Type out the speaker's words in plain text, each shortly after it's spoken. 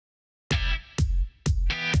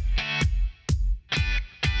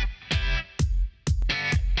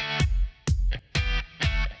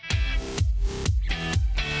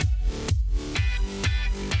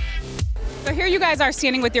here you guys are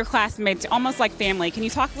standing with your classmates, almost like family. Can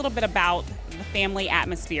you talk a little bit about the family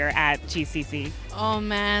atmosphere at GCC? Oh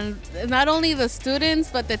man, not only the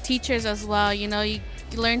students, but the teachers as well. You know, you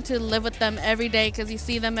learn to live with them every day because you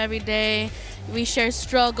see them every day. We share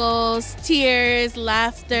struggles, tears,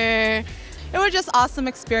 laughter. It was just awesome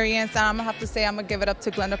experience, and I'm gonna have to say I'm gonna give it up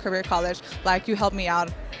to Glendale Career College. Like, you helped me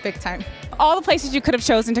out big time. All the places you could have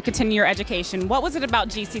chosen to continue your education, what was it about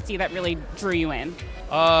GCC that really drew you in?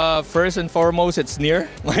 First and foremost, it's near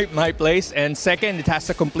my place, and second, it has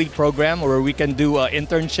a complete program where we can do an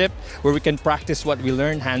internship, where we can practice what we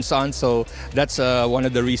learn hands-on. So that's one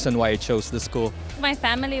of the reasons why I chose the school. My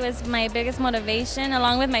family was my biggest motivation,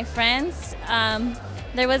 along with my friends.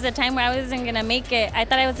 There was a time where I wasn't gonna make it. I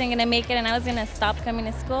thought I wasn't gonna make it, and I was gonna stop coming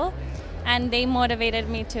to school, and they motivated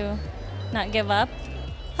me to not give up.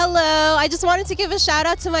 Hello, I just wanted to give a shout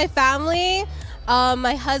out to my family,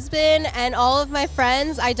 my husband, and all of my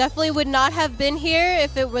friends. I definitely would not have been here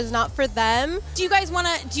if it was not for them. Do you want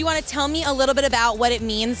to tell me a little bit about what it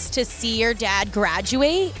means to see your dad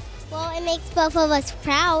graduate? Well, it makes both of us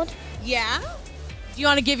proud. Yeah? Do you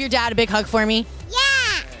want to give your dad a big hug for me? Yeah!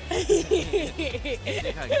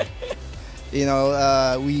 You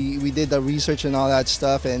know, we did the research and all that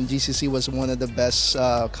stuff, and GCC was one of the best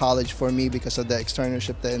college for me because of the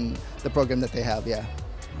externship and the program that they have, yeah.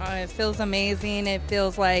 It feels amazing. It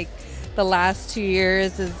feels like the last 2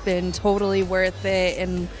 years has been totally worth it,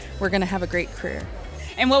 and we're going to have a great career.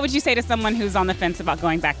 And what would you say to someone who's on the fence about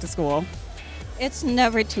going back to school? It's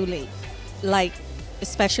never too late. Like,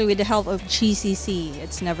 especially with the help of GCC,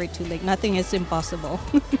 it's never too late. Nothing is impossible.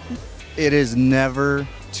 It is never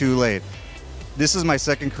too late. This is my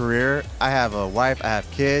second career. I have a wife, I have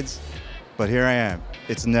kids, but here I am.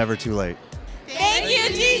 It's never too late. Thank you,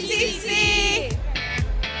 GCC!